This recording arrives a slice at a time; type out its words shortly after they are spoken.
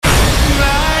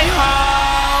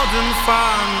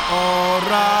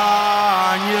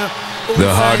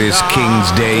The hardest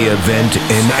King's Day event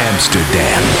in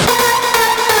Amsterdam.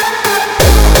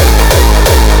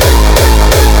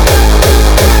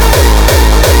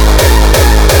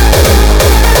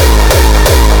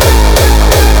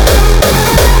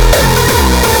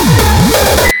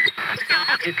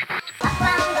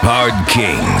 Hard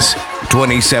Kings,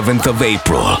 27th of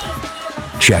April.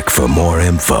 Check for more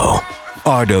info.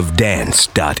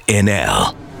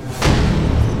 artofdance.nl.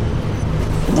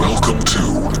 Welcome to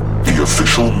the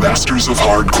official Masters of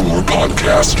Hardcore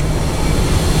podcast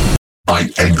by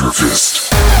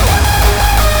Angerfist.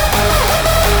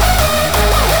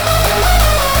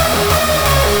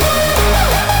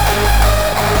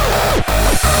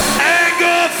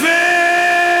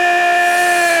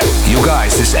 You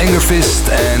guys, this is Angerfist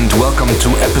and welcome to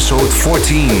episode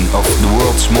 14 of the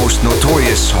world's most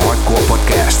notorious hardcore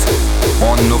podcast.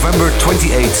 On November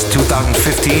 28th,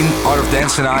 2015, Art of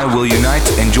Dance and I will unite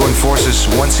and join forces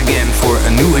once again for a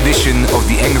new edition of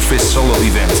the Angerfist solo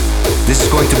event. This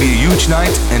is going to be a huge night,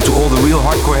 and to all the real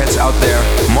hardcore heads out there,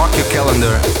 mark your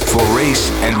calendar for Race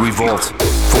and Revolt.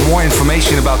 For more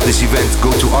information about this event,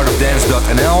 go to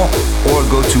artofdance.nl or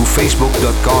go to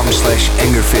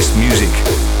facebook.com/angerfistmusic.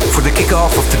 For the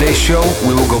kickoff of today's show,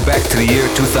 we will go back to the year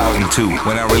 2002,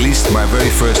 when I released my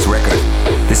very first record.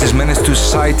 This is Menace to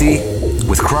Society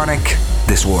with Chronic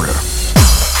Disorder.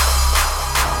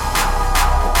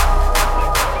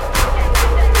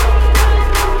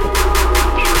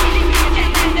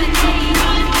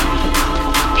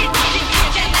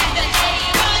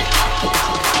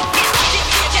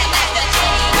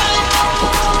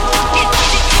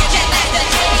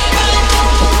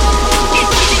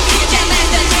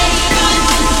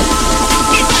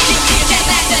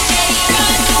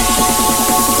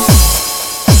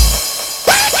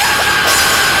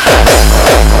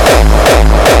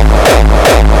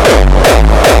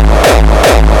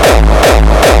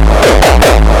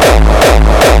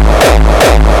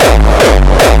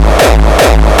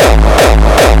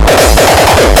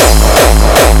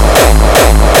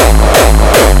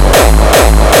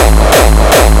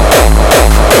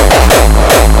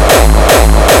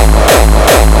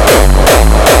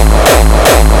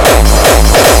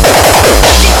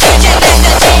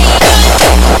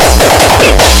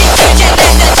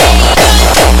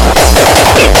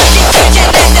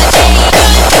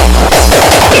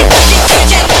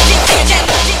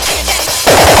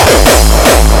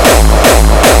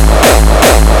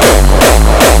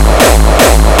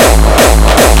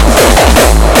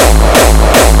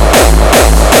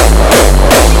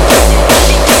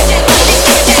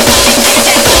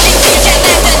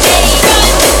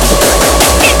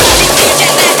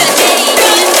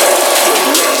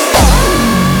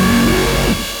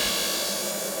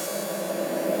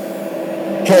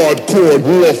 Hardcore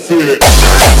warfare.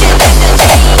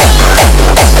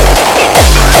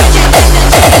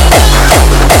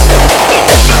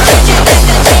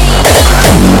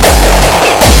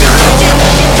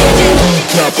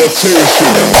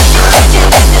 Capitation.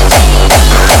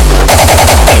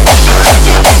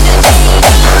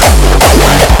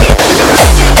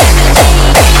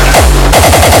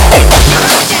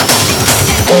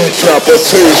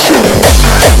 Capitation.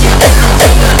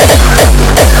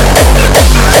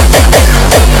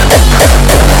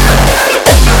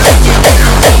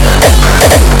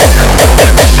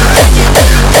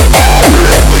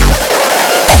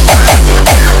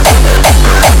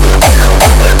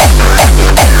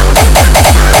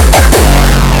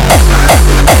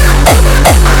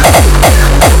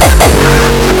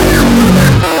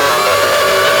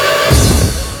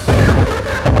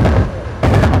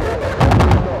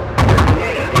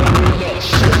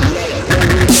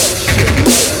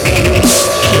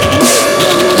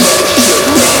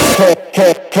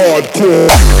 Hardcore.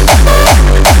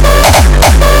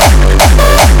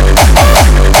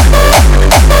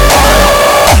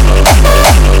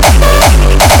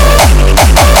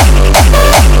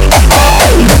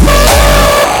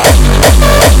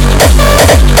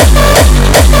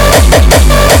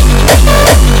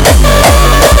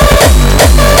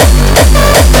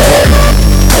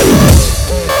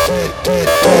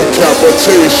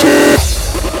 Capitation.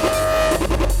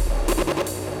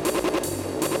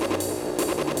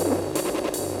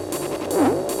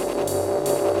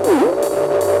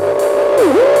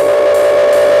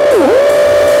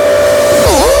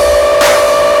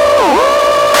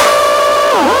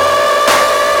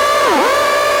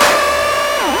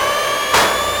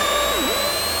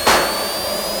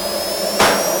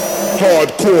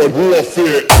 Hardcore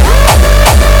warfare.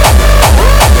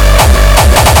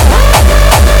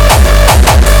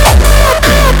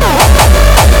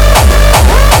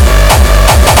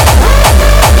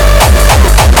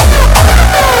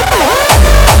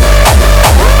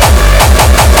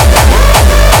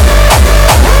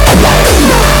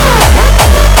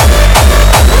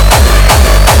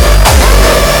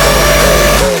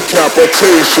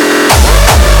 suffocation.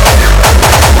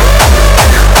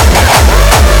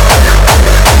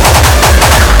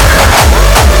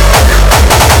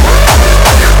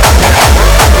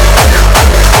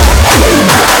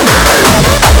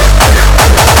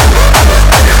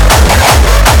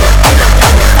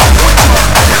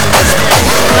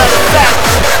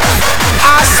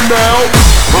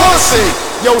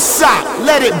 Pussy, yo sock,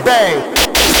 let it bang.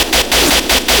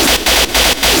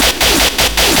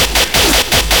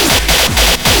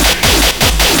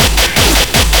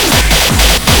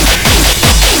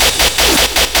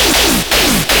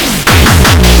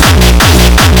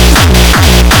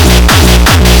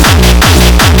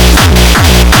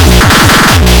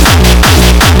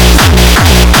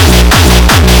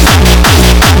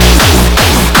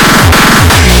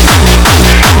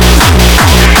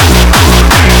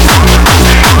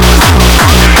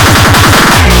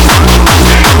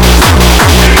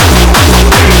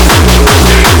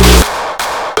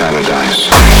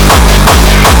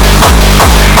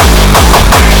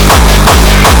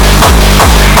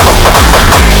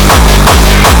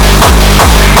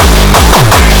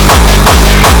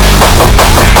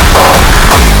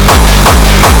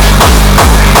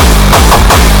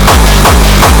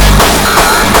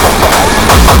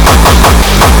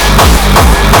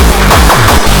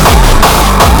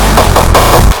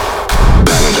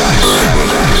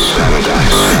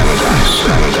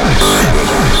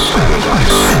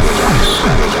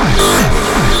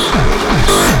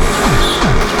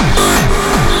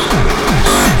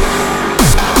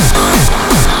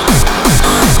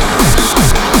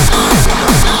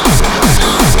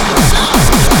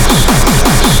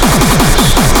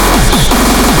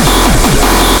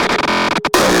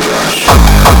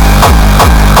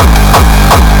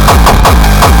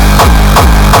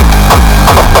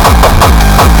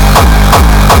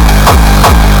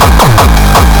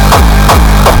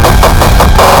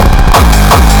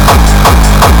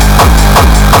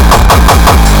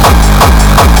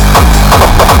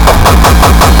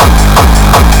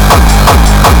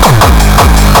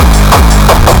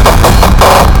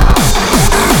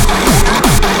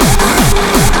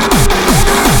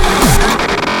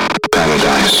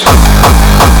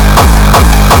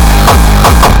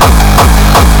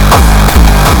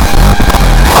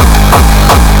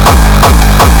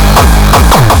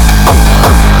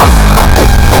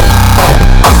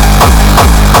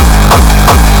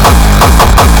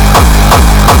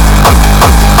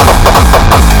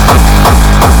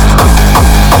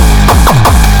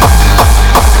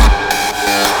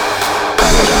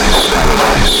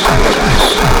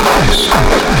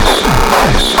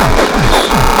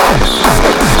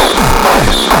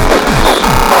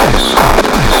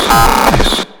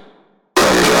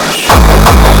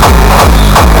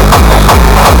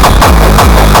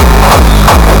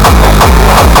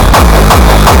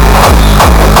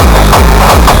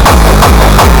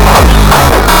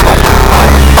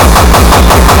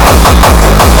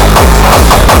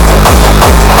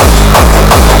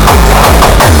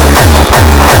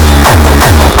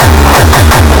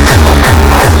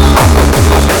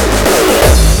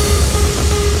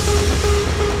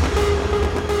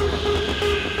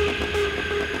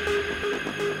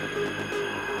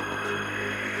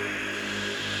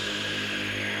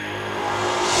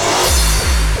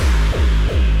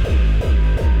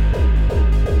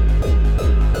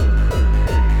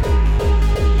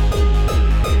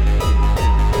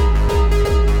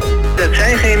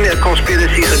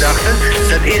 conspiracy-gedachte.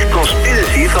 Dat is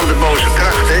conspiracy van de boze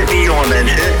krachten die jonge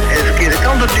mensen de verkeerde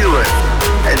kant op duwen.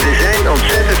 En er zijn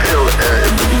ontzettend veel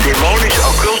demonische,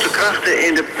 occulte krachten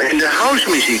in de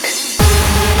housemuziek.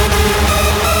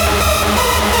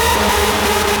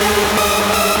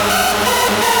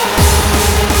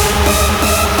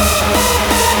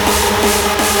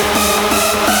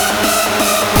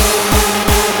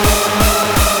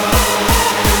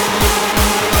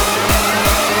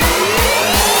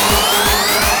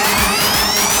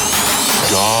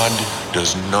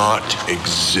 Does not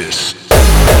exist.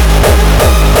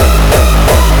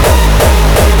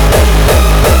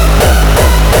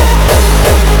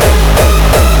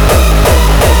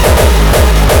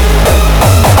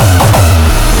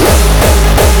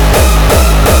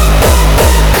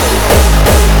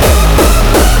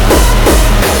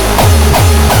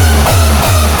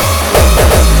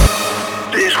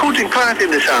 Er is goed en kwaad in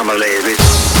de samenleving.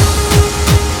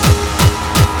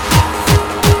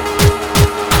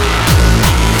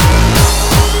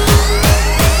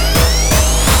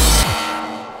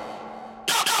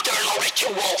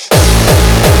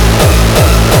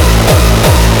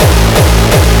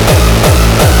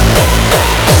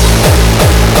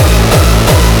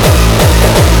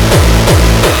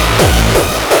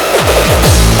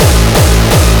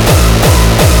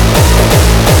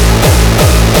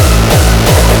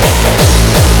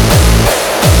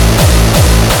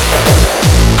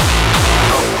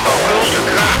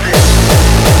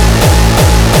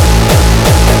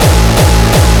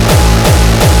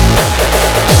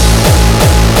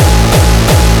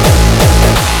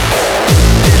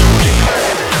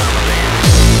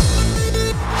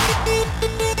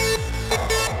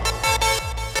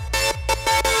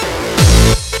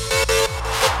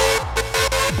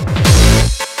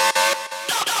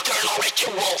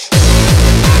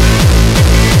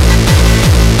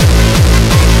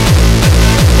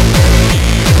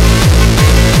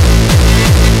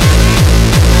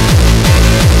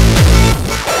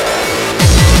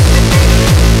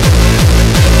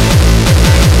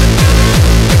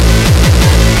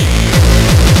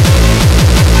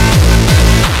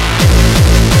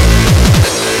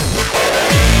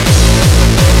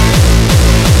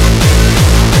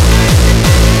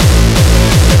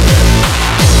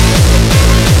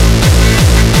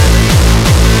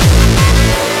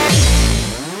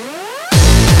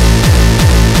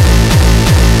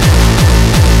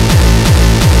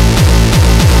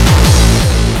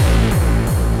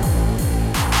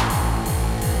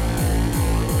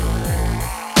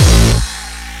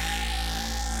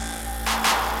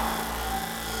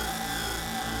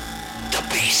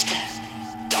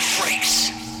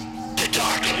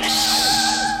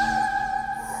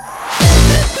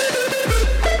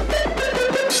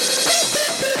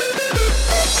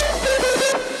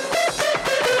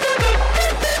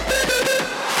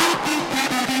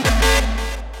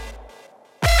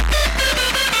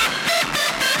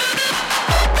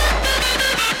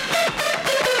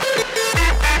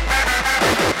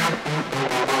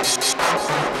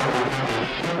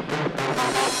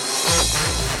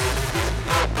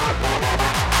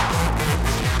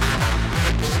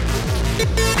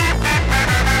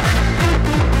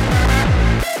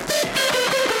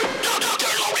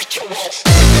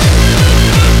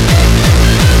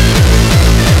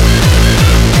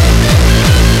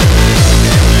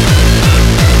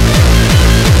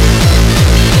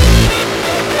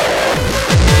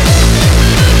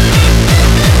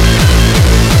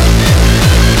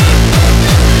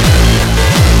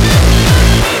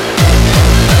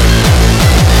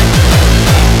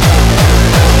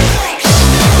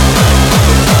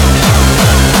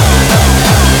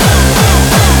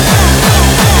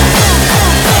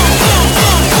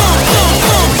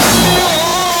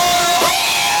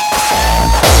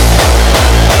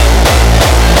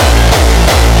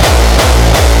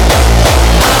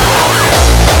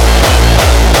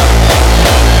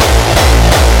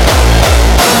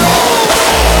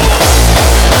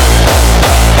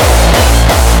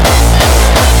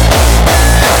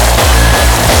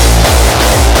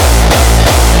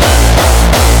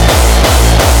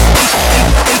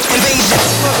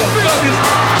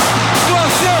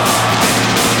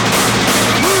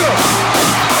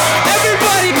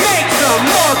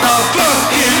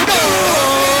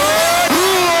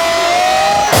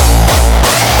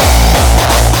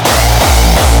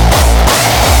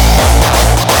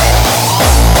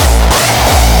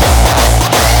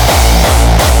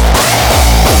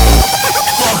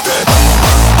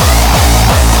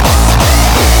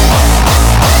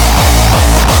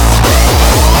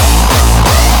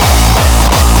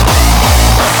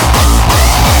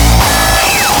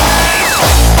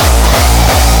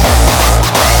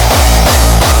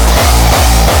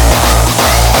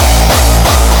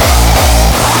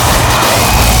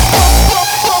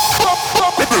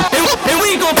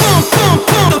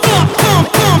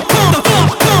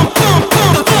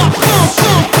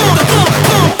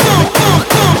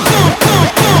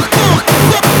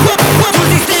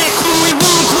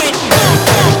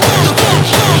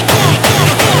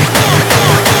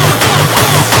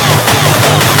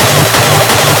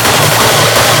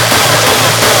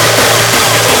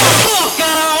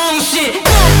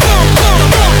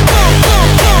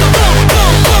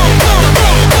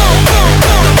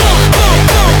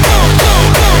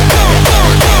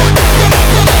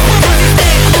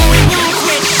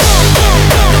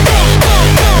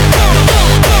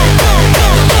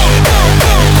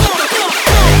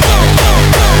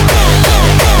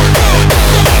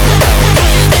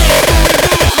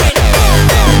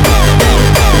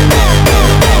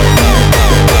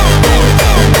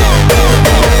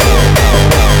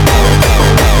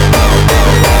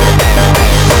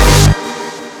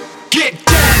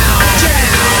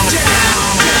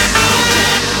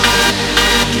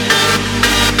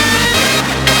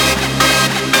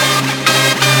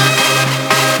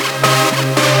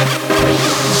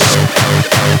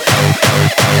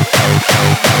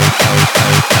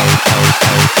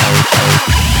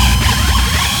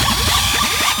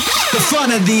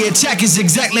 front of the attack is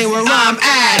exactly where I'm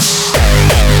at.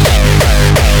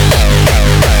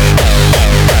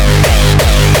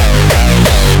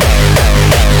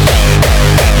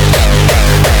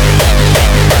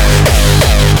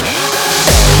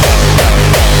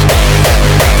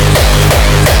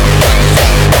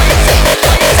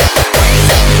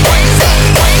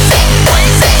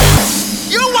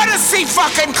 You wanna see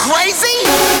fucking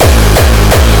crazy?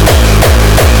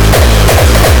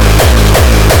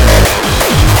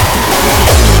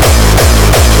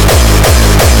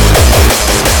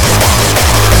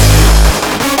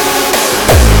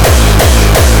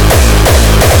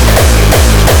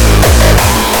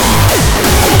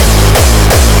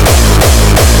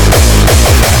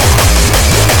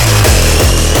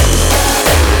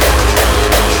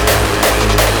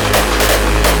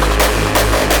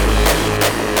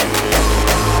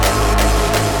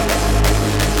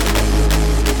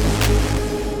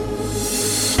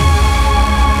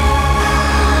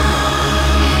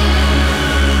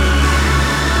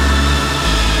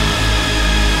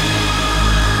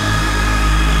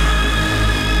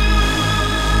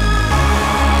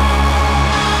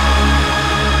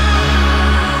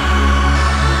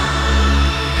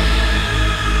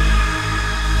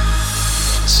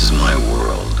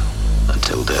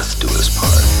 till death do us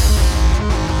part.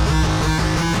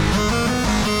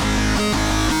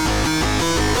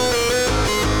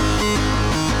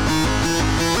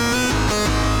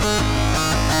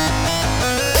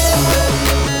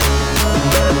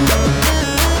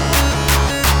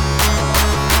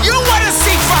 You wanna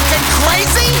see fucking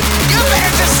crazy? You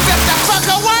better just step the fuck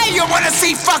away. You wanna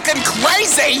see fucking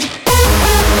crazy?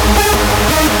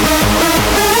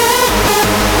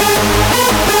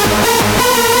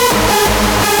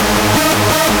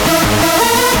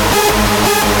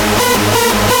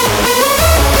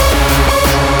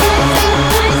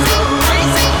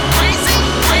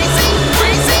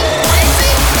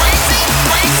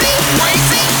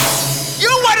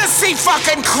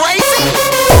 Fucking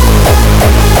crazy?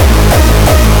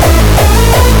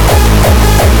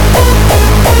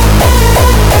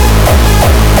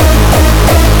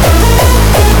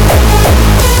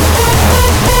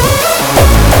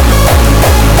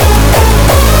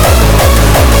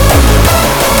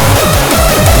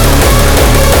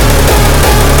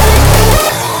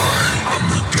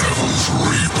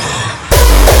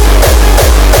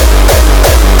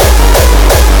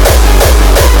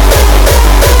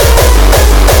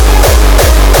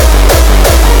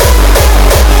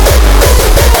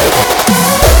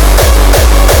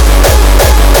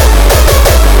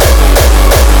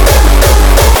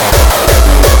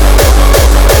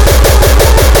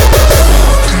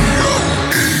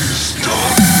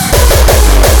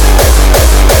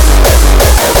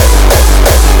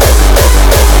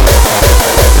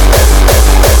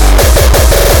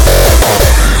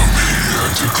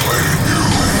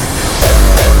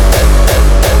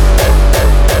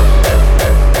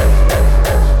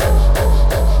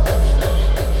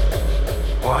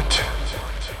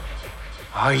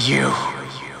 Are you?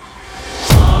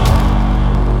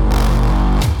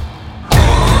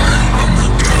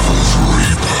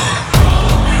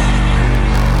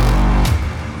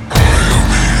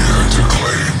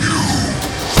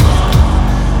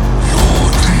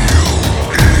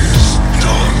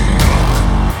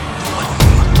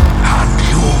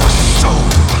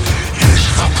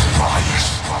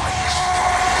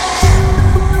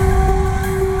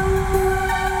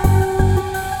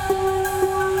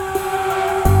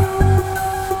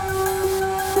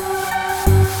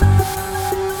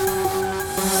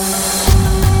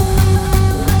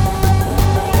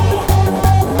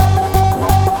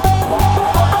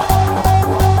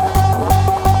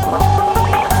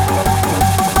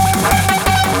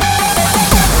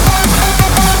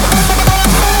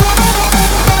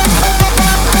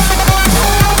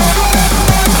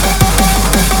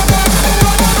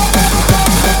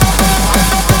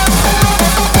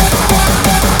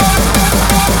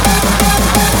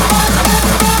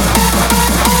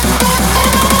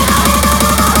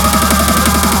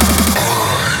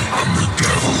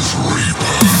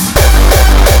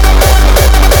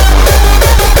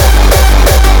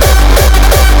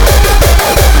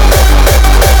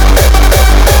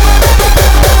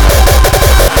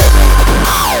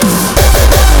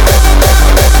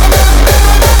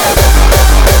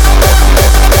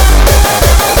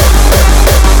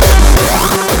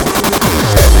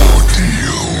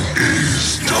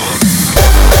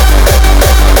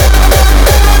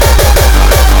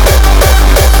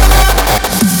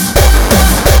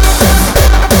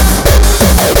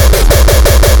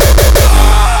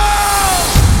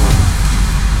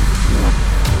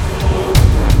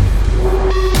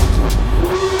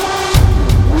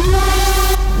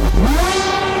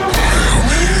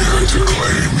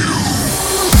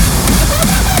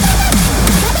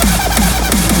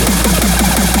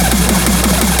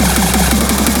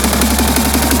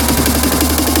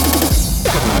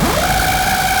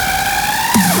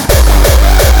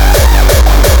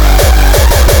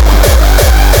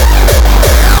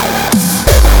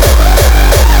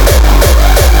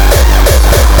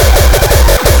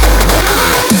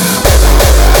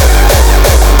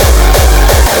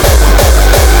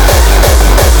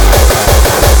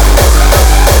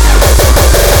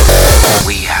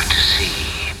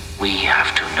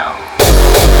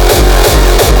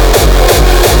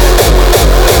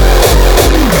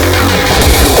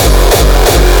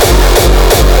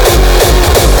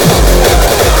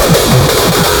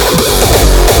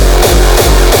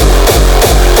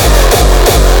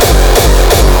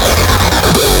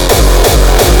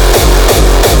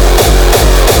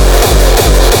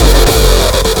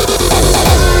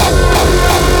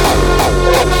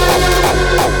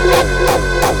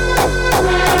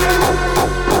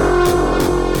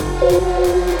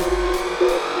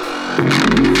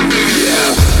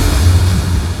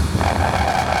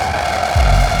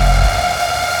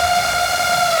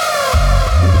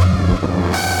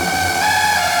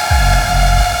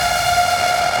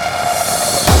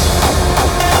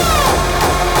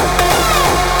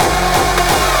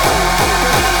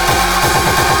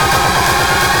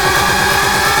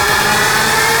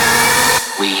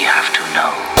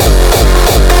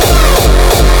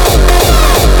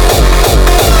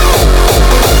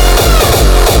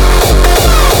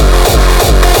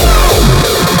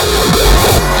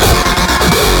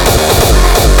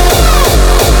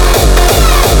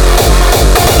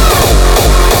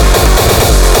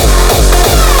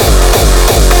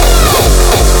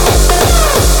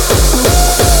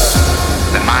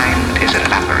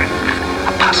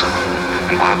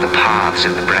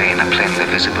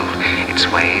 its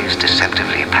ways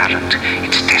deceptively apparent,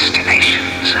 its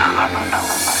destinations are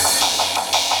unknown.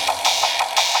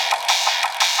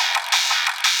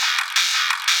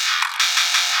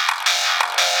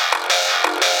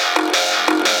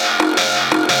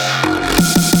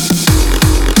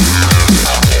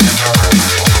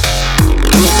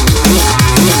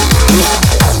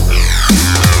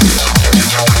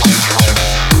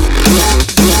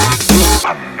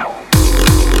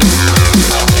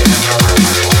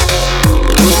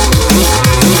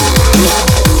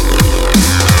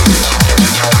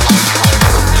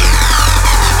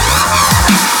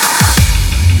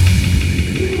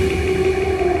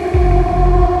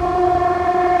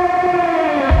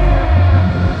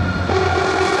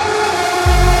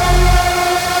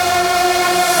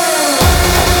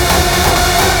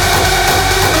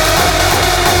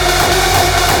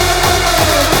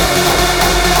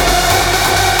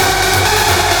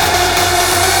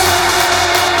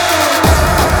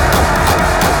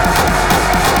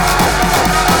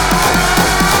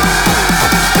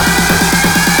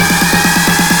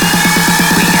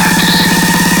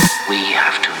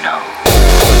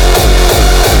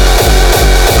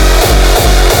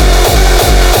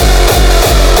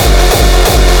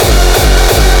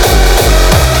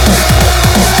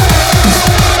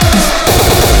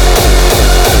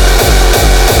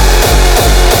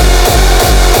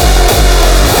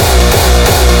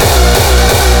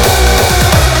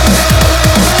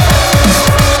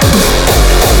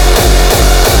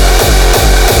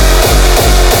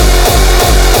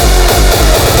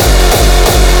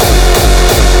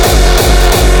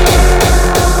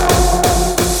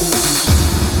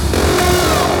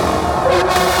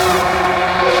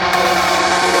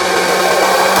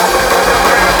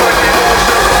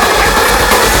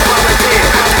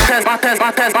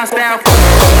 my style.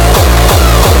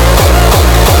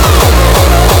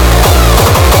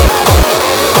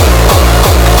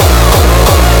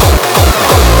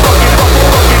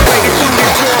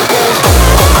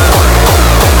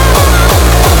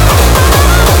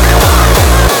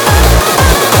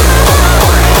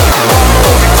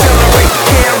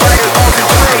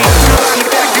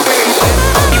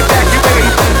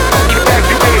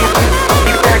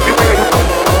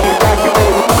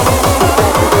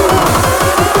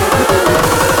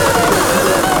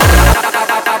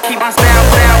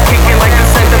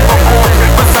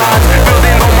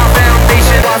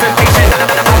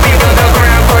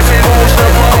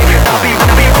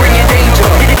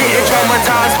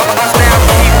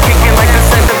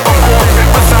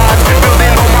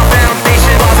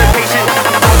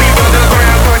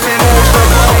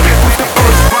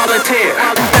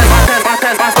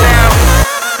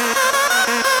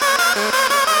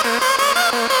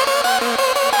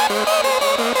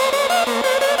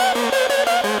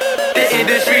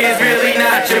 Industry is really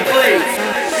not your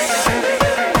place.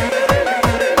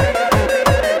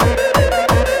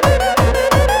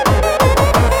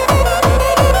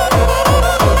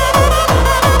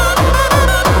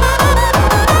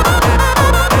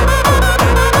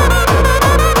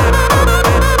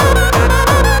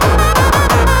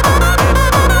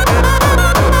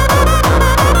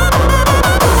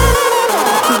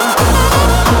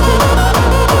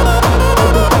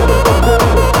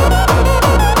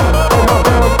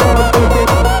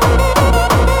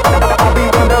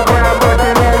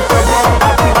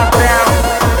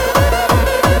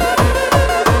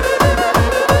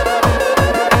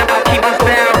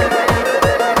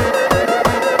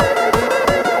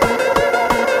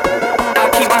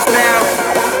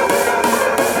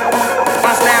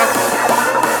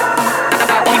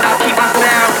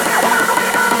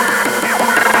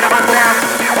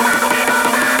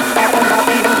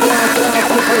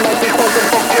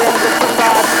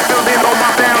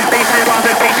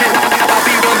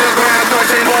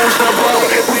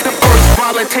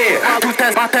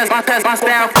 My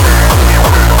style.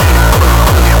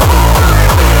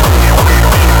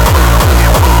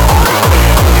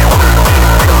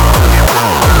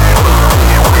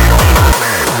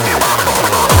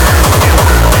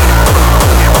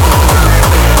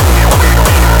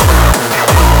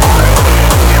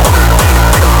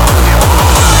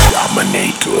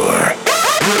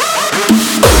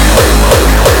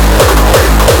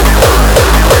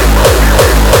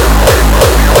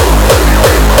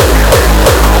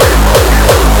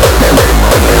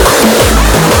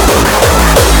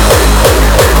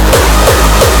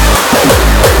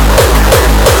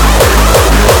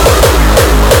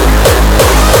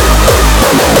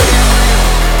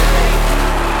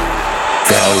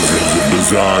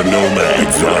 Bizarre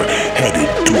nomads are headed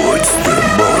towards the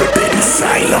morbid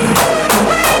asylum.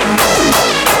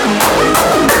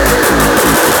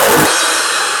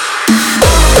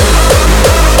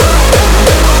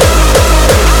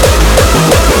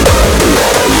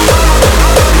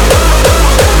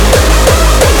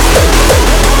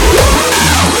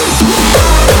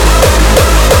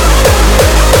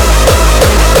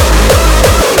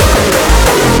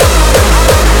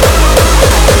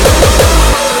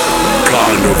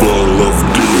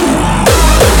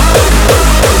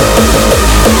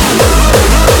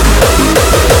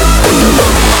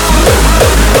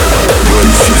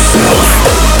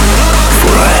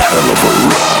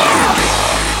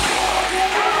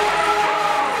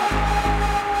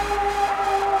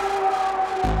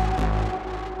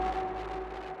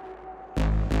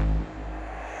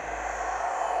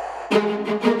 Carnival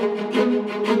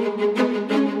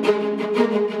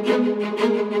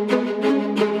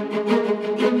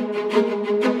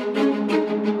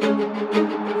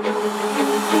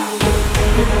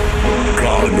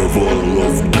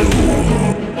of doom.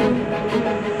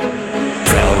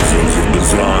 Thousands of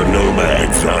bizarre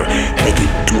nomads are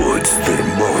headed towards their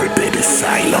morbid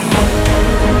asylum.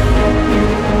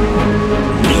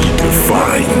 Need to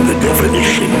find the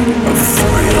definition of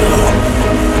thrill.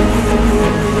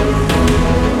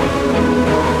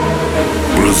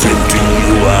 Presenting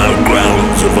you our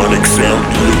grounds of unexcelled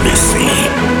lunacy.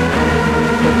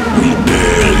 We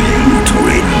dare you to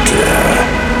enter.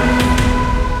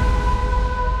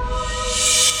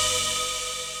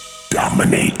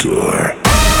 Dominator.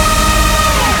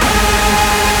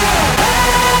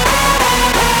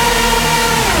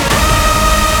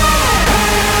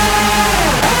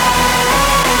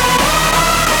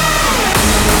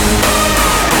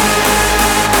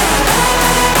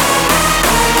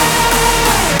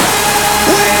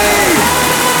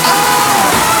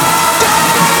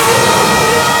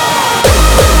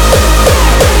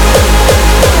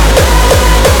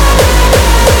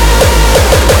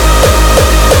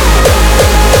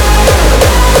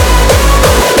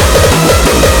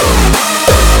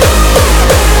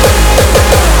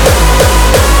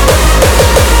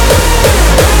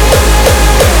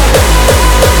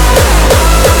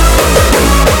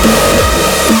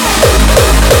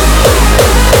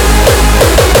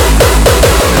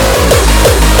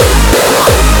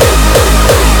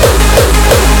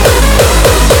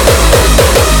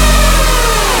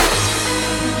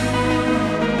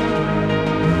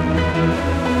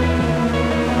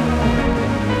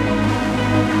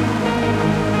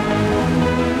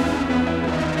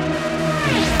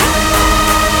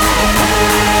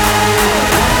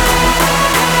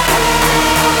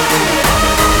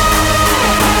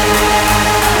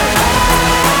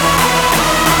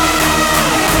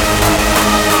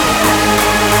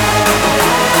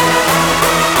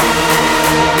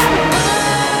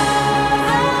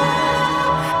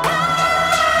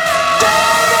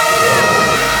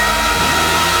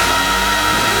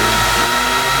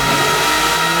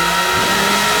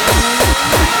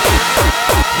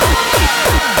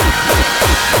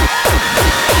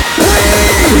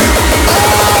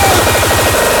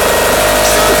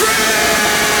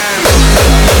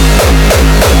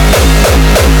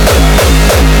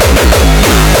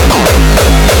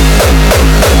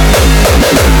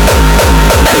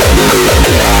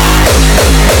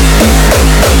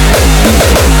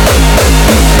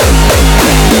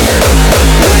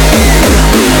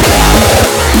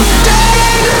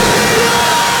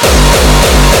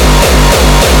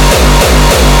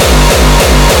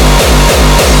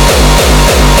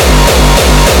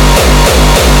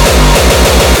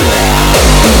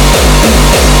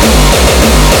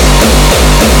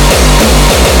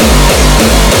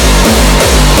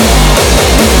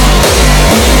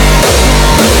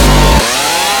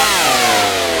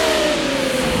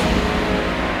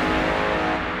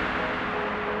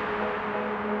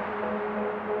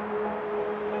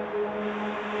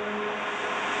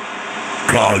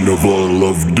 Carnival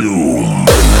of Doom.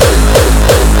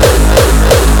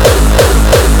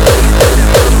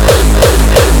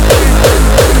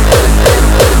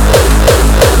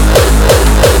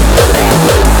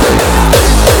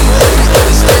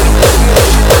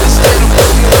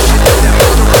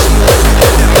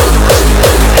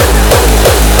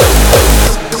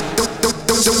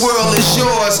 The world is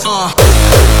yours,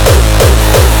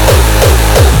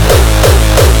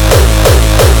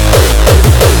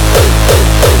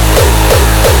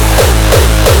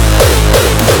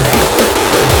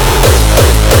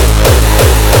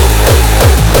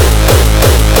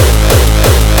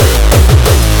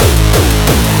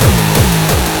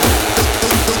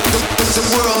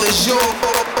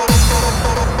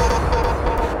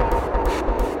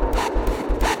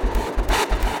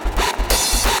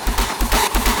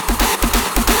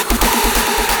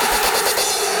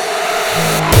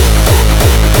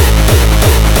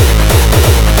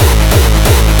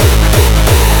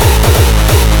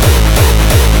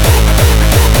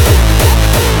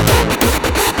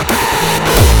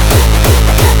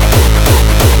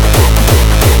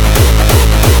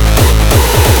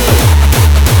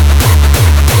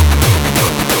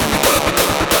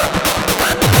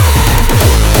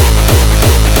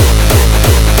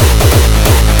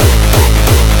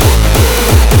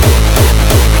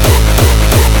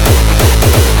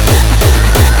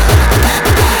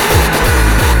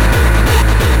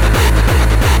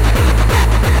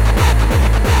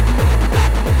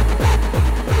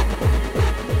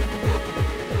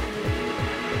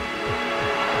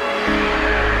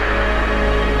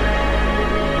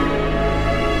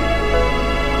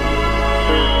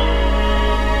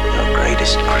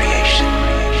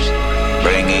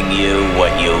 bring you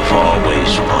what you've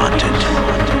always wanted.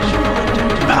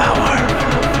 Power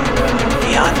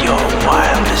beyond your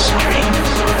wildest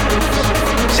dreams.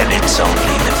 And it's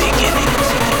only the beginning.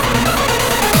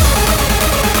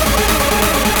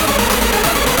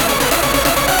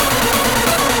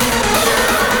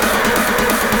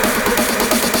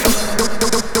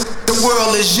 The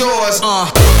world is yours.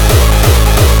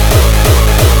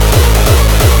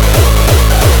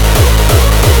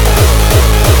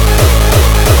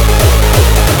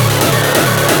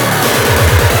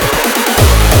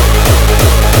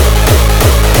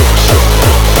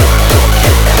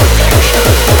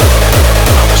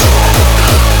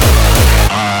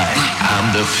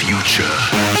 The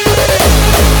future.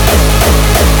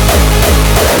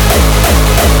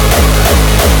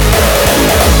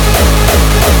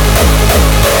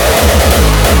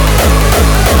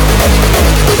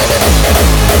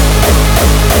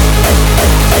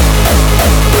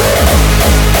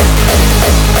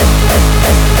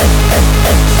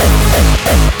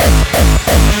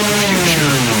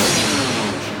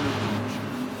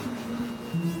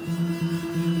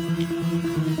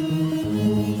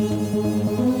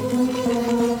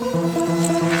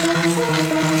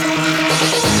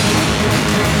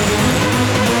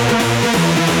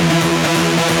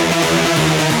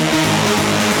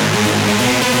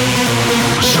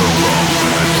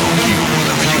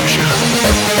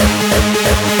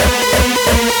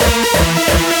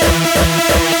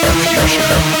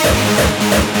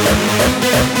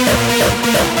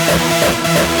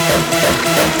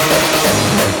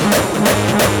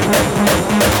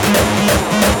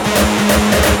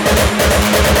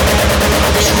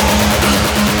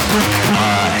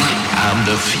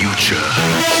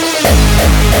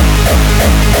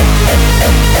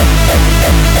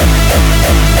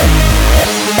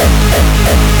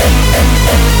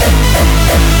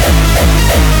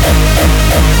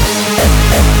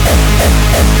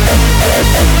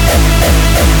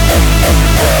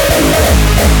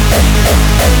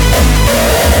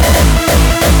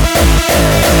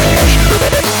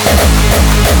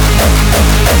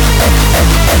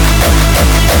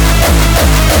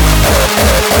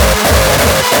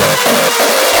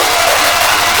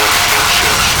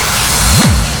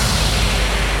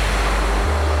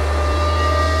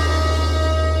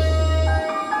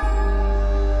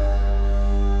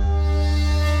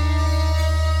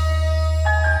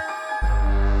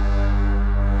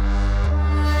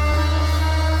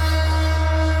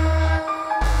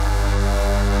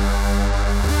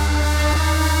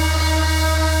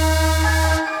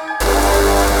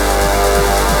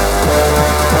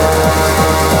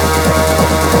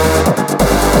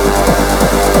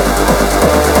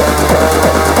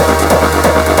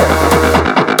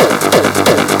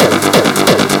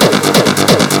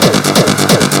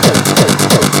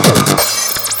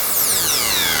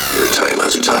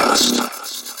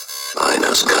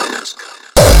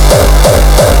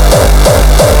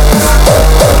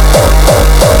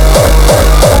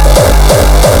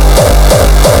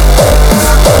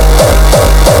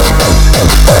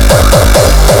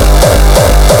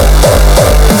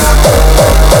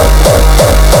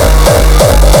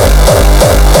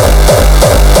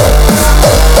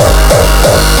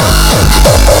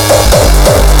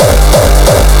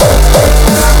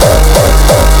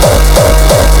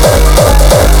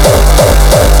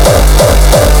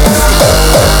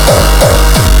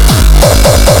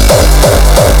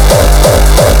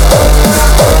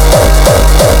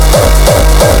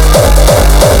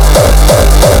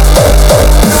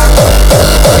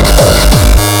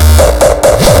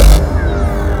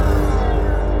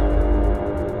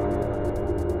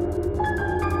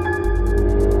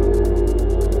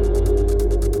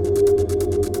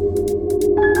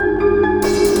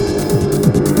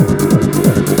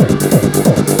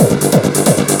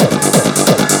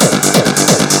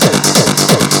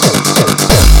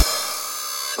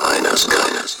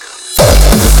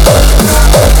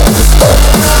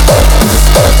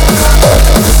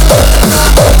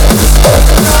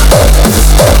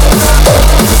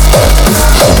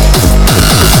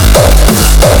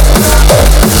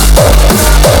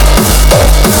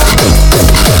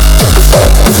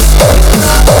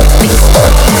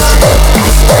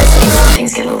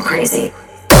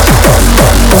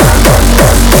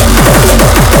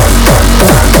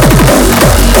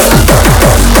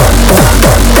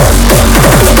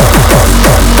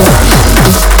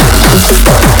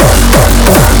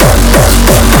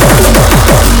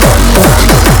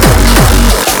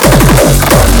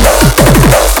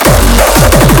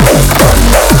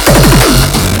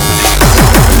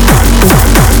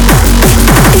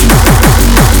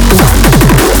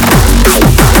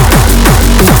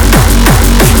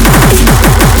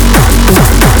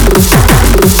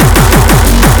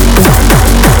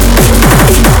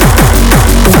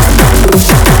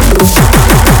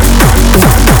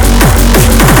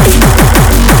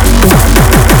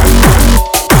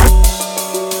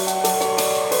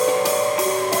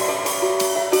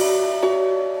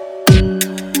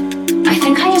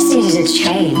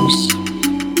 changed.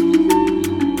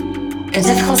 The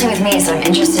difficulty with me is that I'm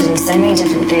interested in so many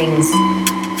different things.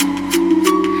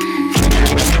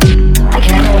 I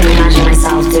can never really imagine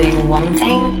myself doing one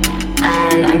thing,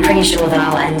 and I'm pretty sure that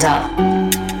I'll end up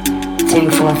doing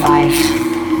 4 or 5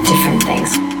 different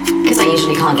things, because I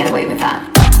usually can't get away with that.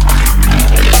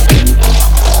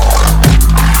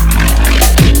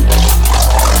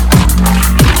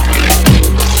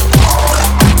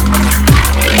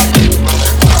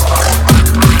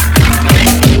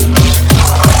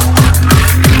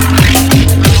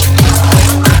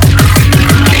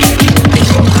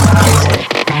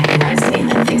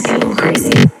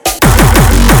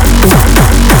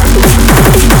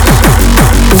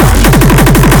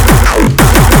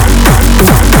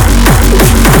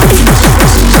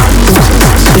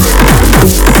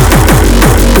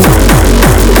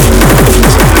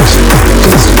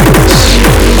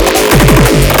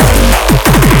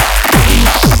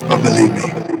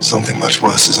 Something much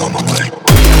worse is on the way.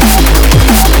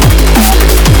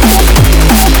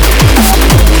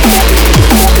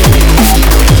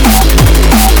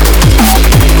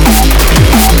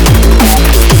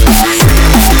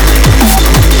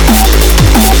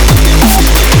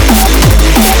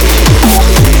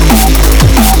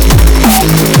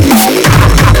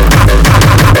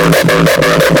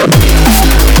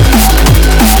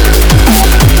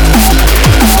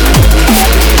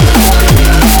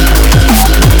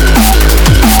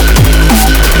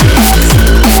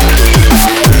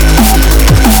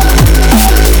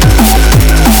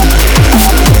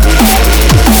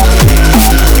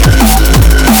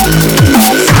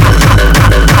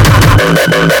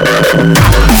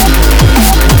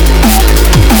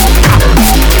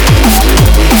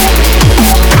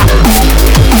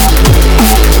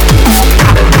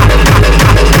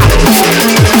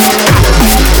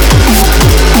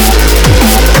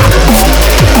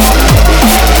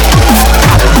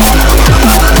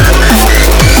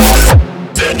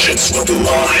 Vengeance will be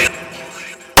mine.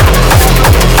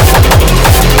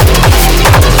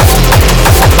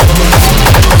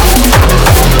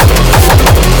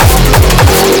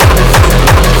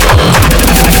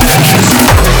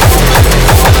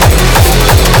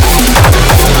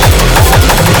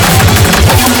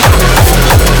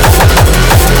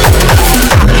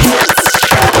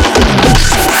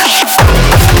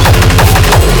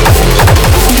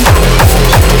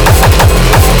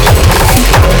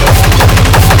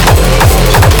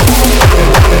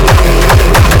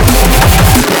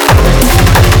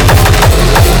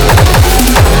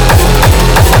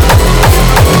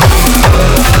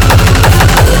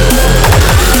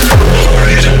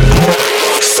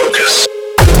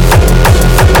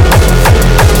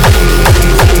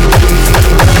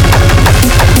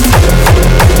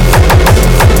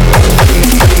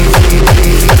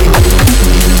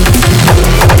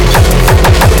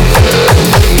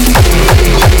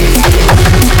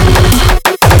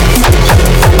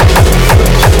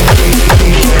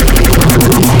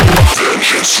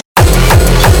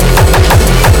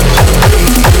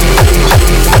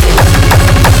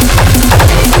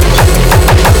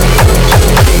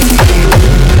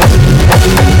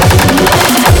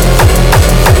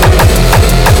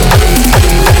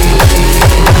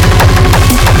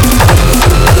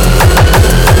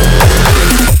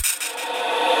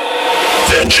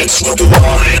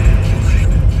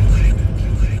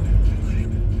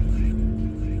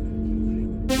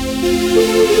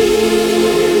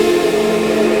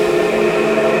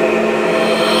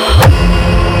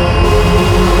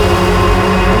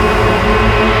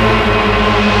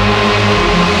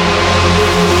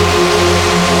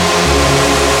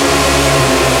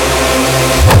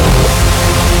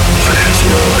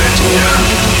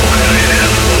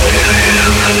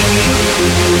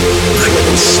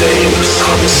 Insane,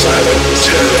 homicidal,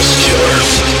 terrorist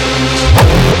killers.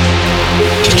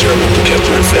 Determined to get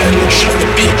revenge on the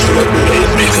people that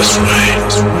made me this way.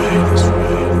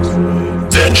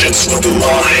 Vengeance will be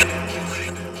mine.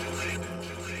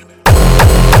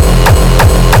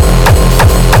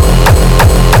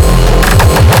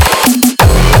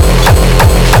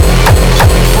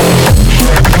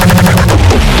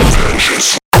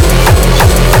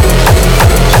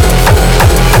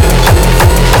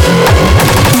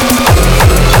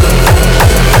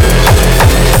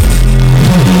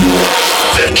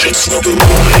 Vengeance will be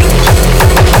mine.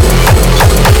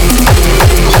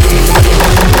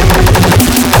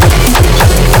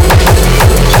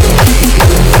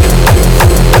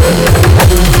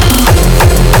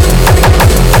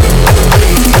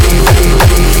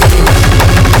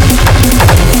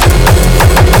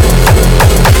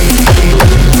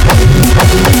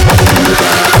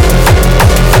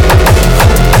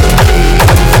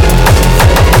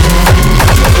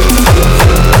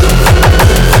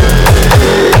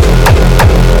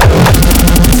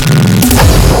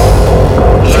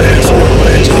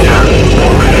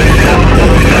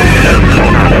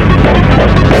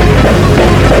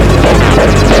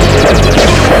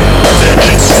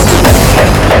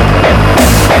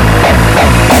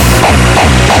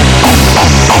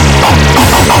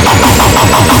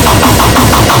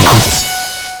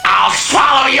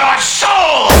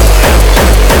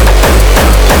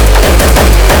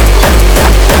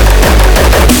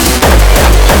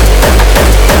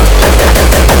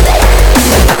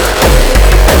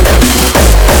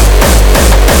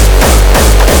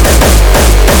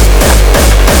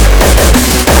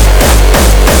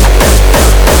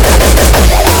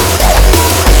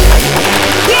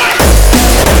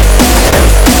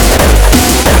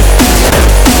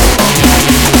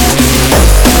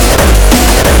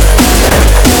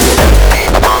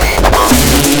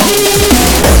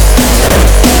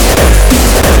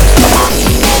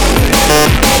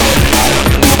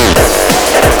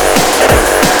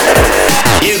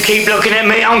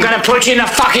 put you in the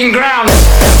fucking ground.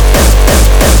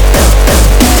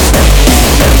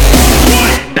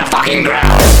 The fucking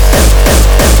ground.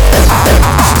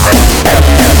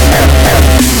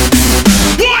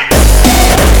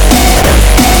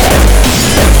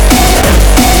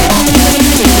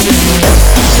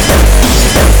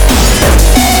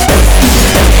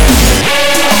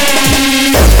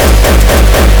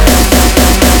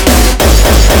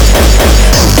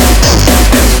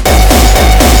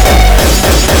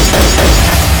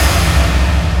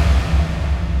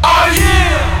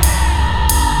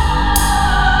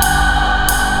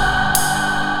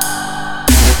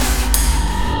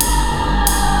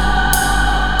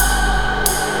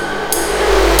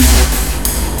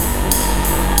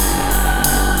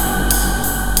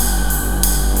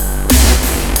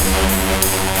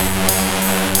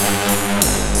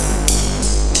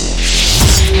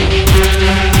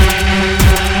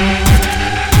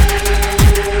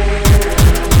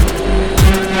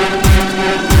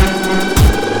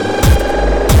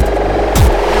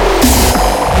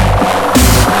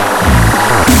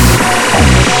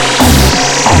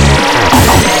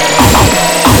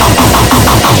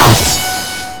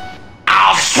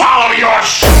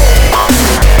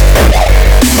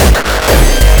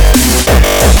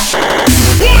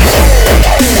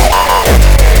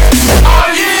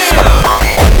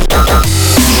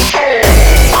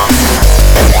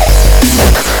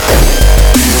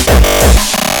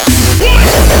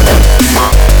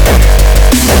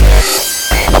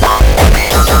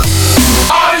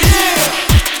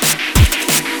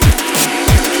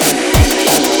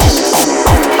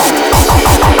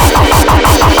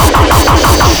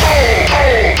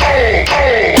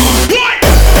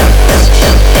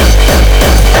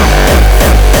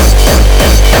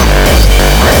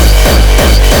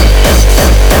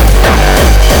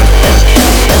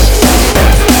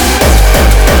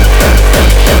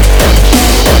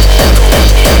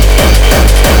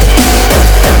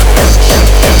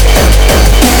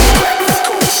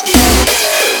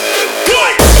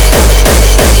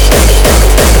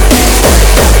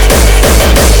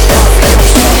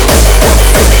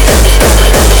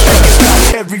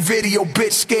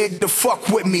 scared to fuck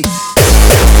with me.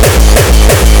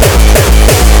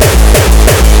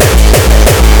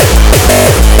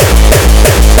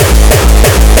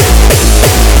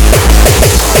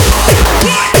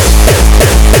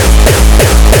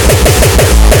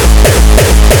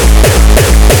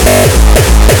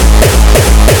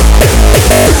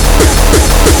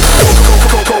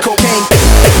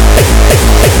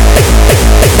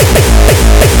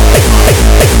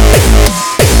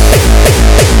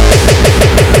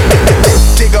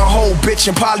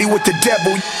 And Polly with the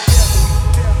devil.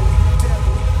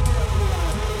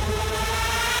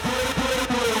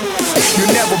 You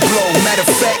never blow. Matter of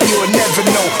fact, you'll never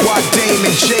know why Dame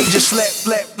and Jay just let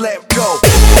go.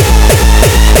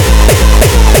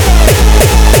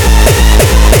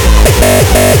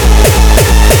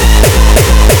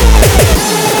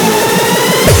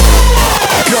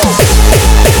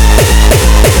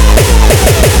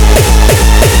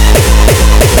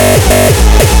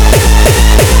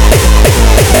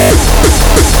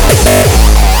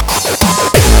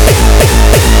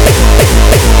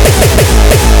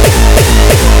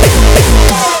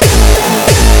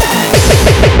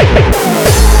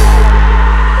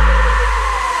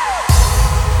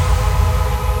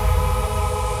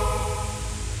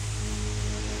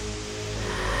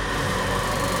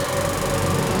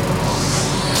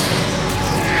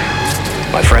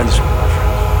 My friends,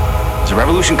 there's a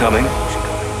revolution coming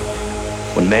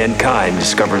when mankind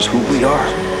discovers who we are,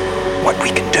 what we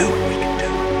can do.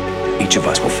 Each of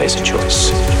us will face a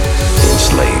choice: be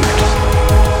enslaved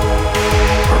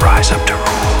or rise up to rule.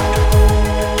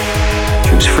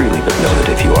 Choose freely, but know that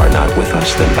if you are not with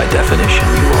us, then by definition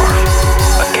you are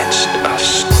against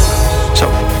us.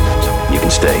 So, you can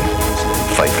stay,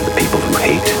 fight for the people who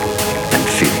hate and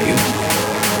fear you,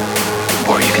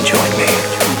 or you can join me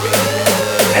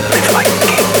and live like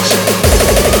kings.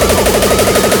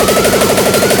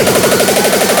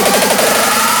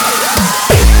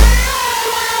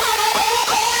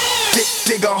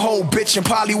 Dig a hole, bitch, and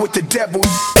Polly with the devil.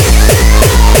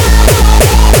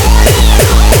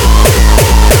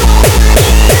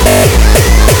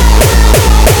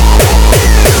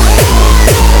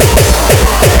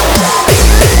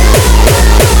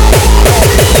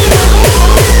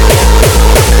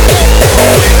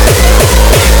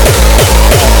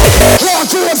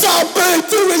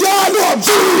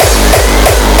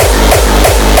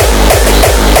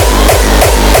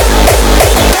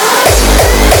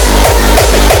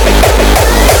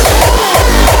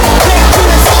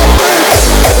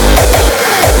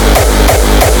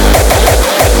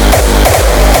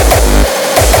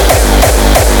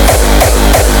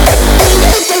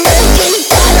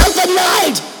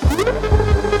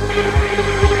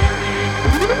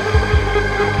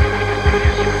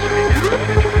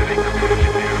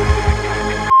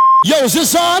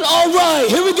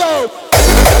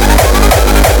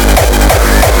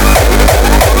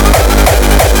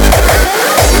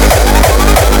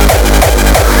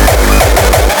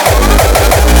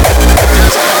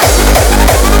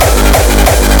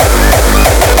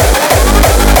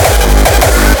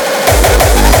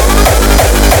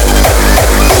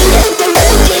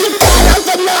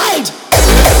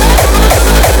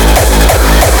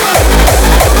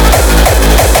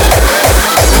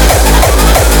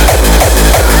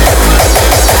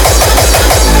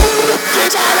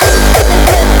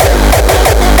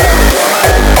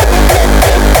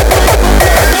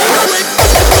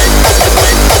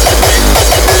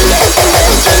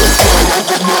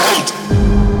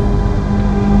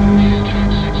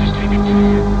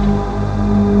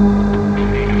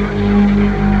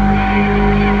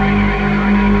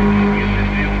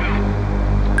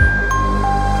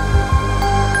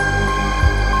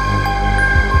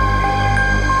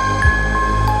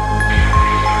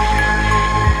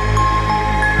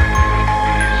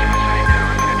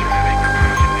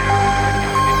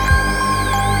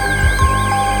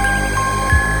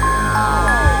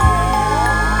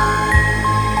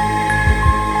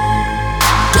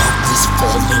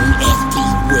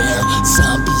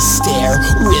 bar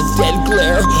with dead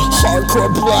glare,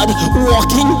 hardcore blood,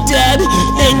 walking dead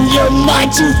in your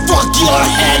mind to fuck your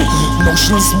head.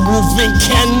 Motionless moving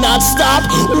cannot stop,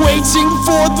 waiting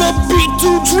for the beat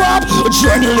to drop.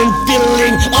 Adrenaline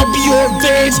filling up your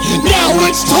veins, now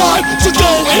it's time to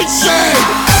go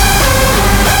insane.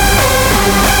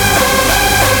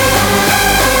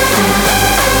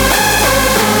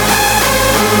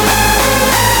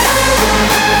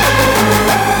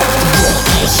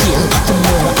 The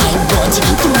more I want,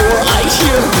 the more I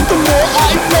hear, the more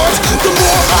I want, the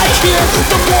more I hear,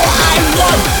 the more I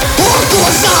want.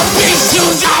 Hardcore zombies to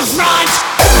the front!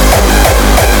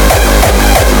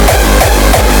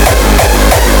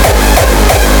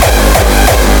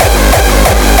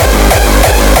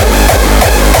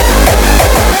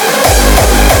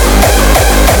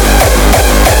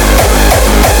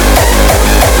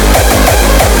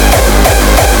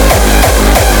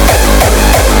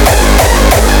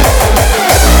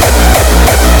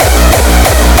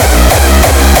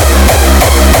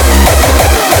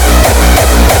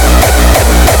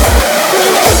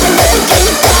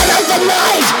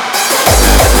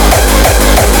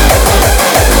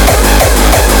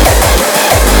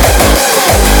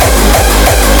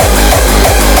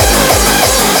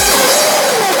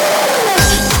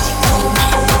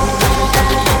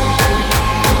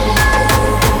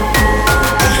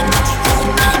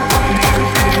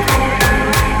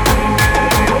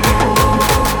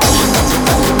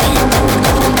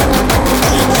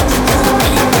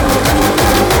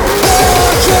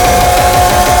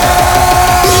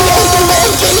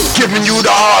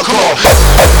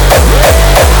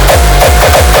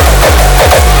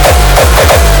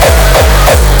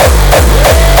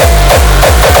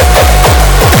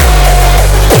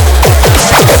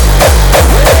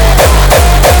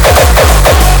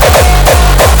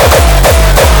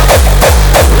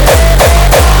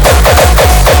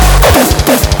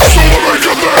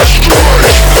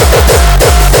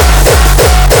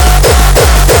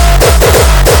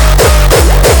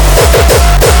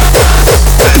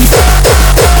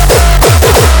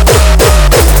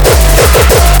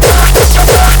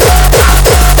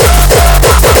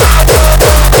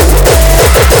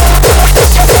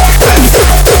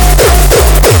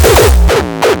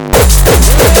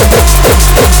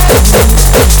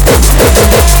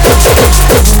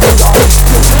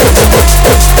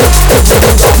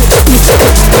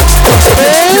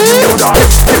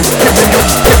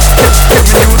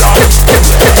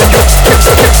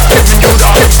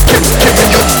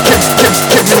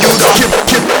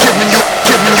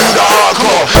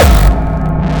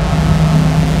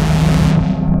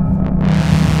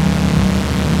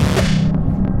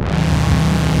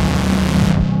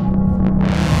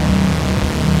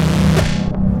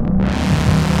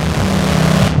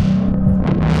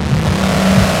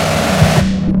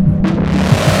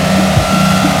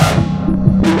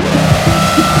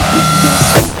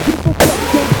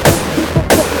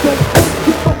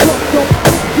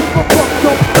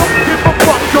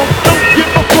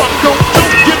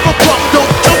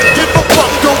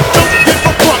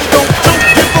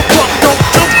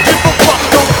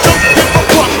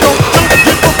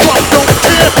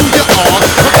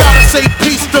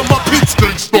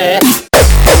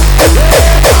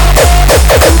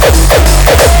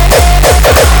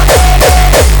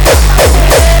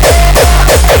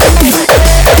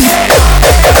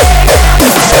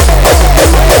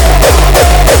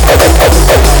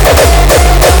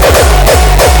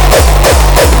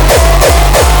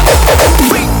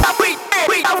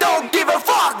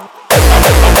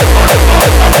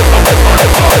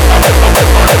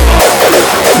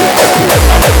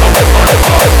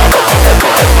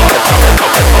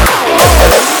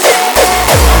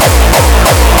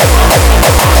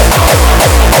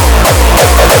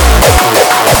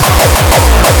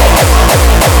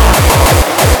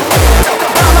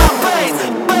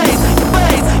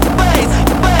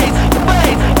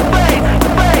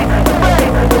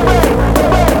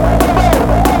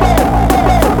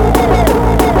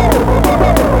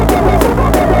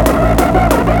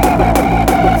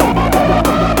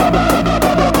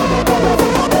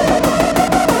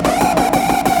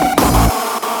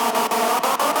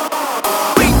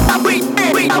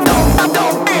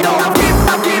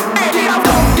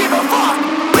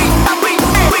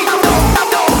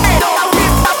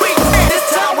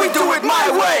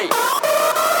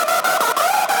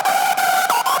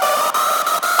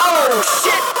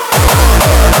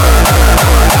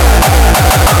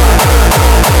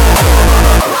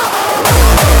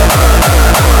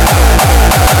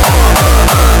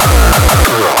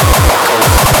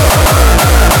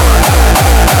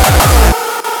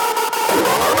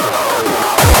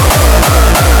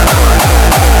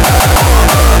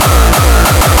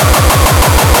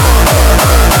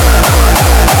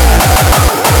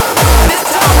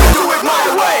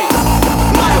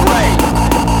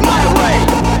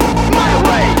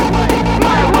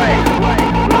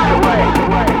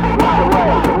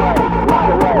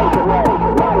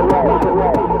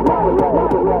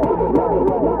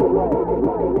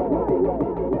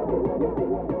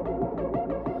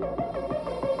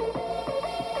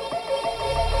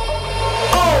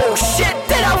 Oh shit,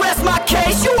 did I rest my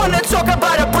case? You wanna talk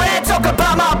about a brand, talk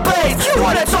about my base. You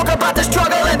wanna talk about the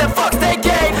struggle and the fucks they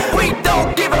gave. We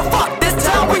don't give a fuck, this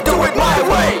time we do it my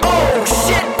way. Oh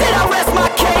shit, did I rest my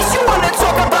case? You wanna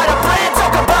talk about a brand,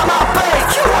 talk about my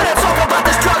base. You wanna talk about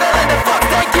the struggle and the fucks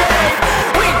they gave.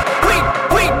 We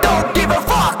don't give a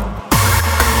fuck.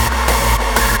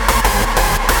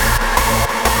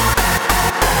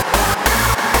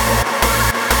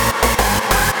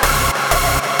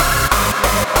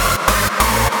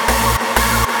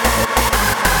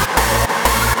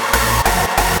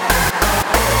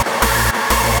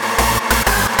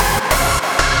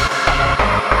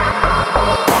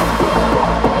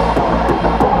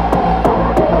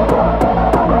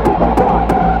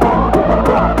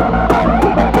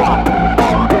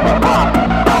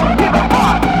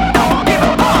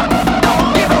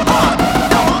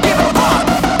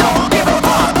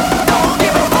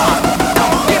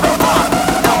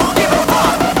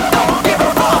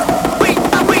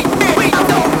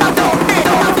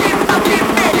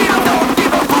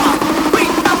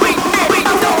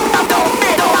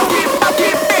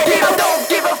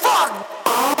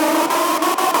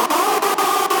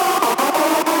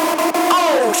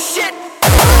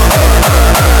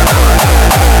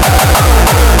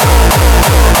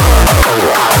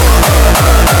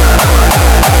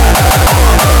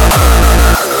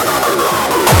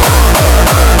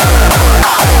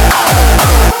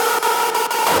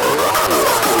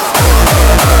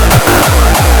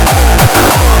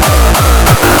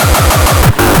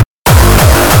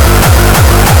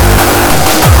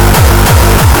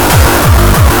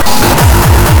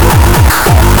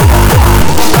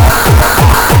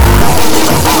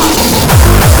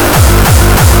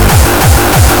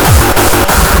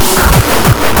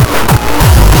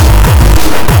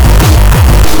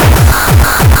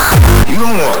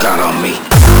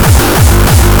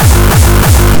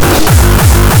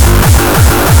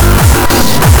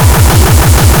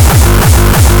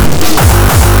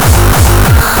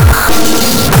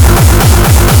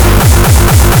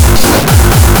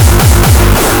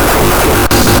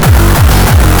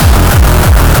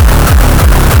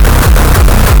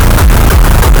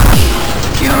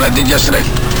 Yesterday,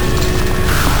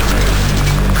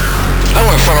 I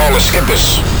went in front of all the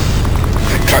skippers,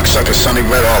 that cocksucker Sonny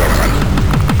Red, all of them.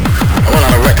 I went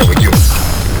on a record with you.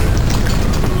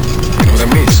 You know what that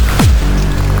means?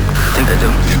 I think I do.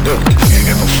 You do? You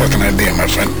ain't got no fucking idea, my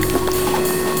friend.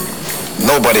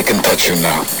 Nobody can touch you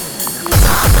now.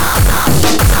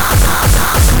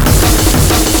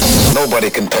 Nobody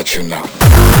can touch you now.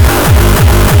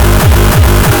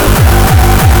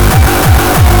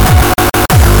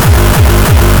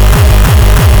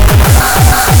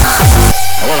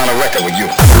 I went on a record with you.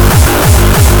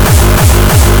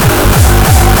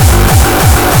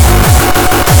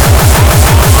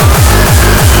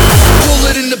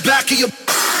 Bullet in the back of your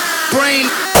brain.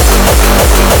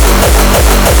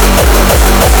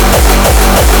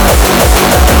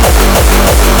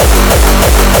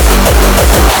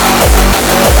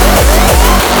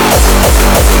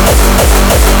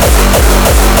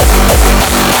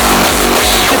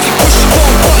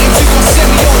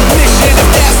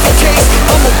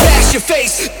 Your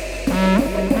face.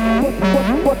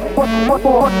 Much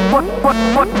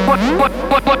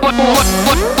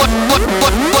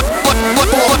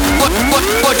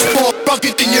more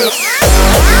rugged than you. Much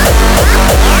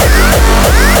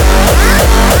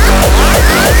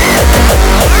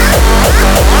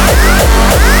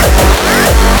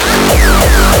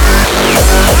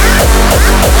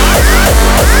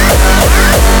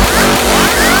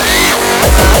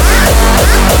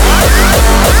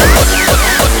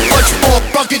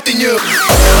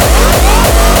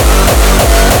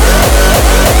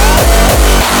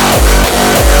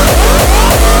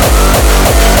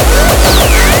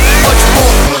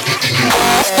more rugged than you.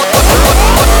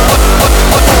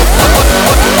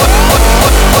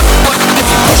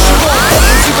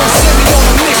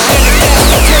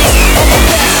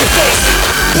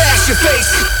 Bash your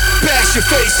face, bash your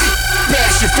face,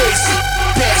 bash your face,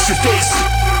 bash your face,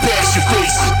 bash your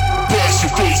face, bash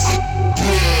your face.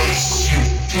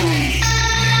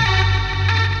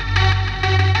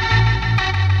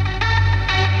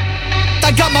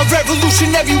 I got my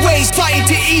revolutionary ways, fighting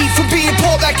to eat, from being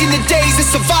poor back in the days and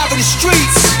surviving the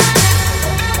streets.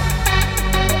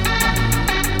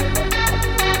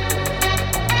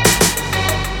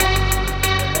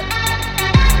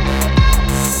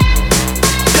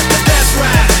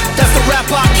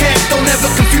 Don't ever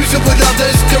confuse it with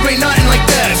others, there ain't nothing like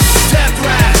this. Death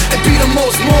rap, it be the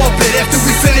most morbid. After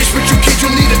we finish with you kids,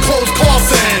 you'll need a closed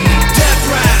coffin. Death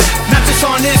rap, not just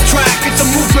on this track, it's a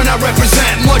movement I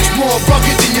represent. Much more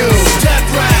rugged than you.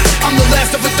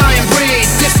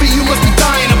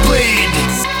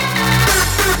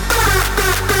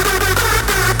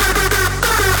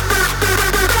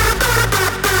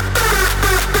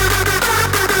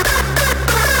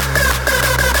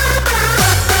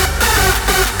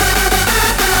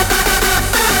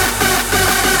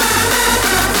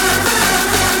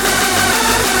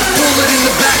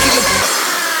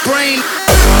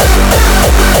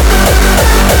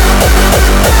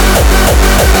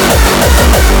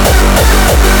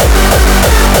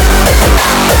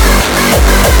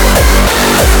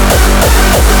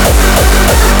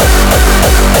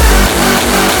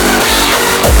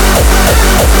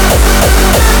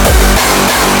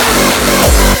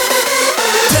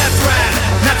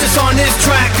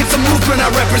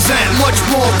 represent much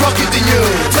more rugged than you.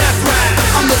 Left, right,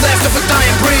 I'm the last of a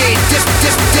dying breed.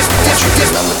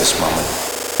 Remember this moment.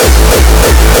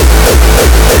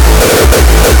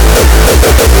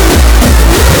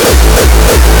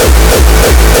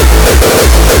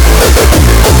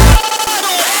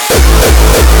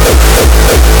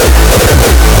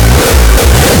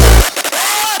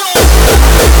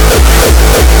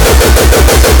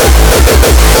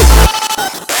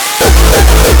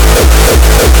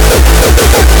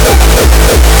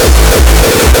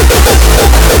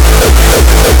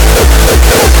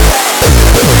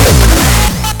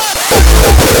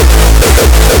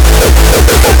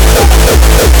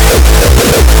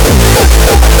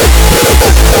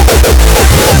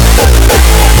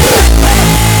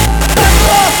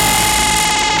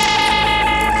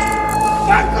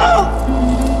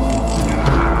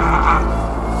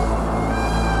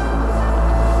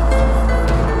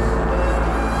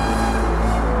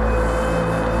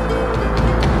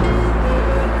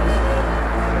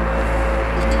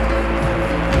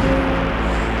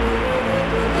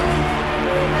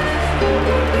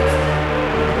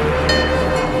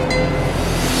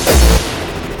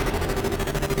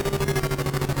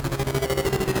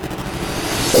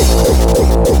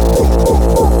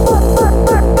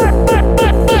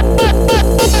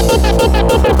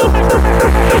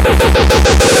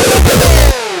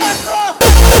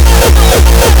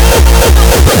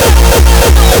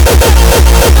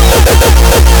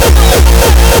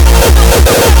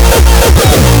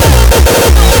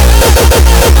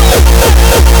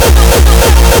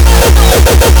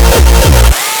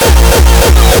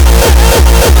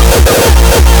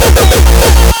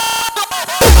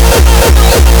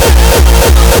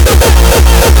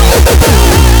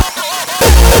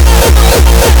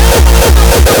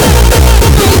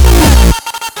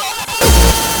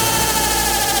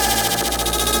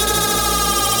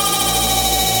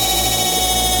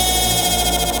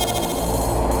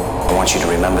 I want you to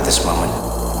remember this moment.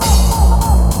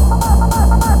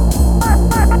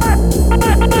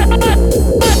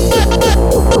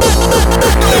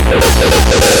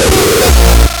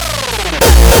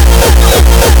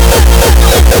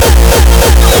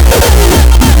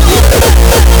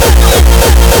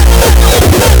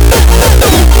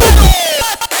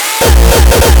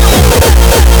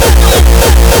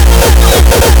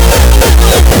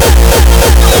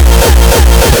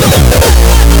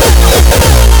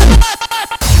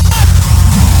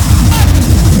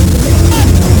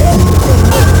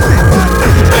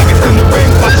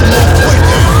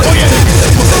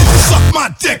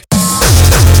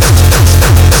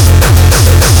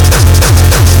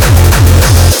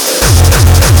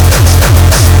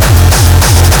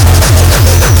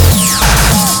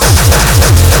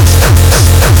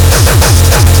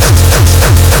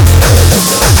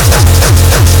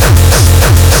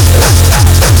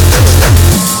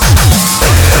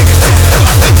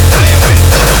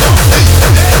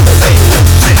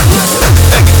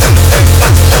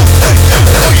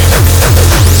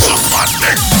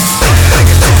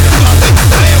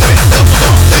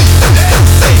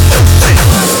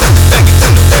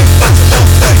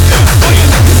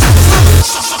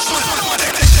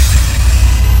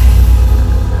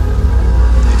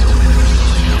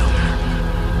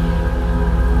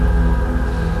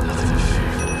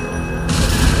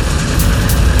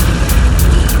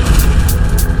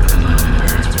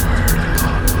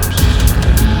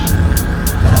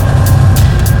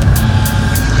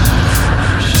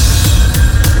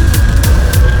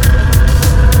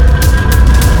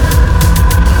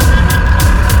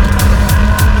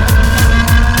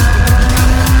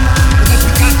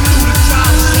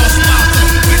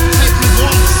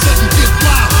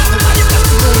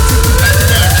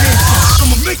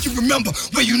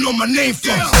 Where you know my name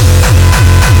from.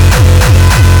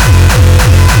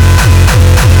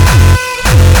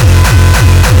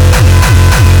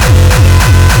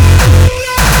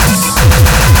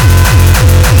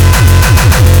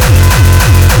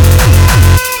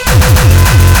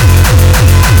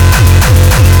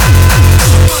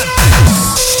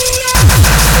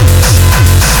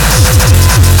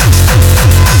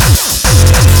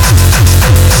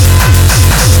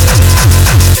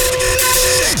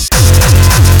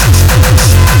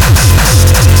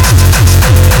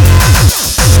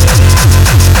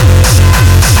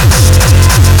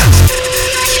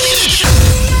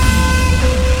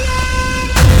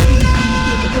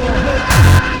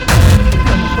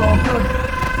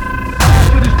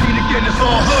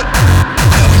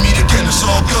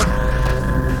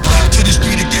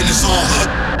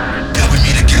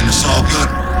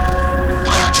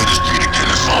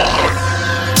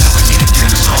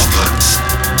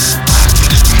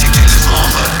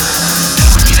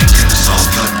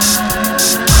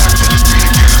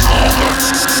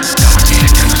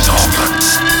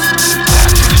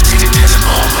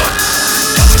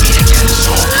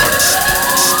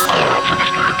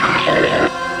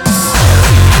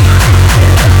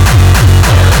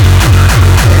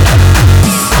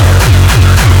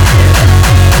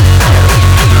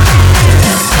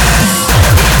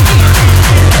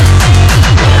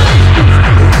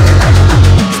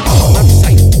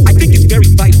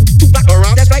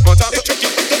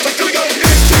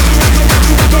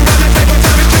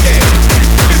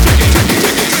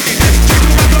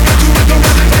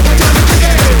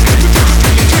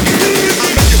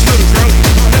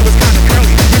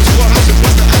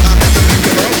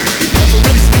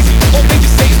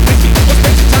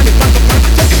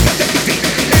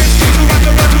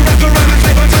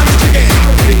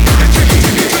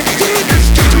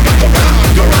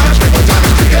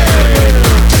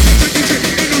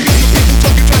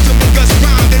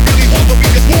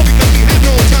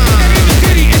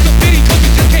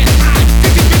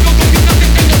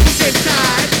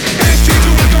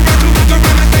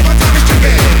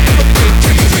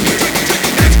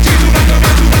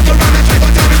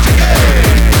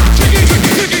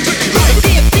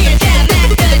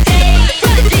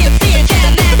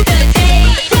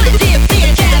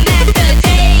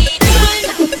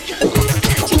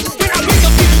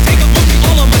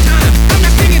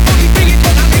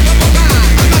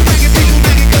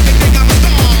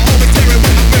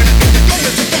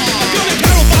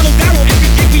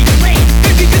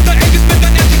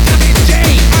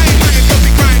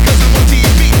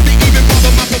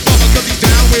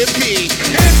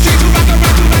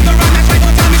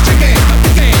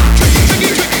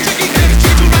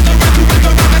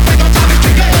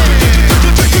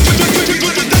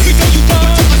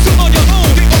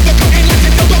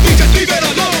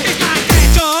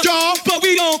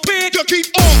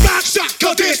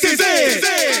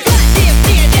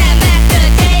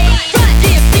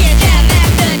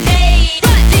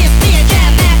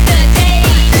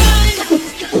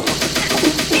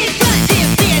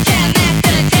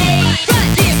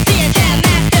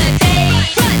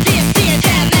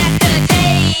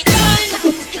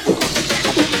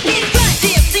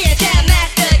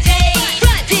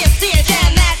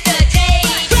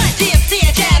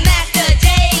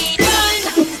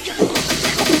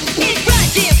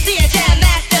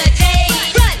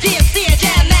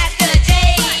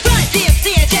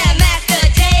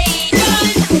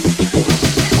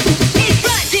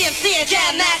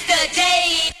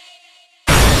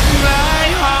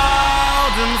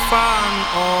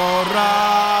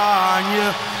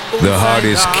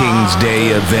 Hardest Kings Day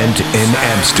event in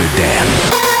Amsterdam.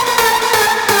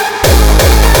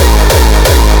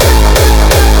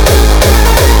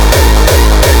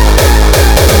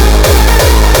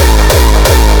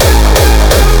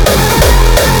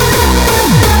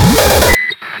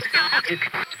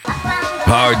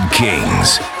 Hard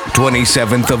Kings,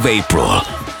 27th of April.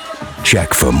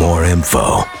 Check for more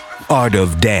info.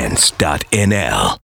 artofdance.nl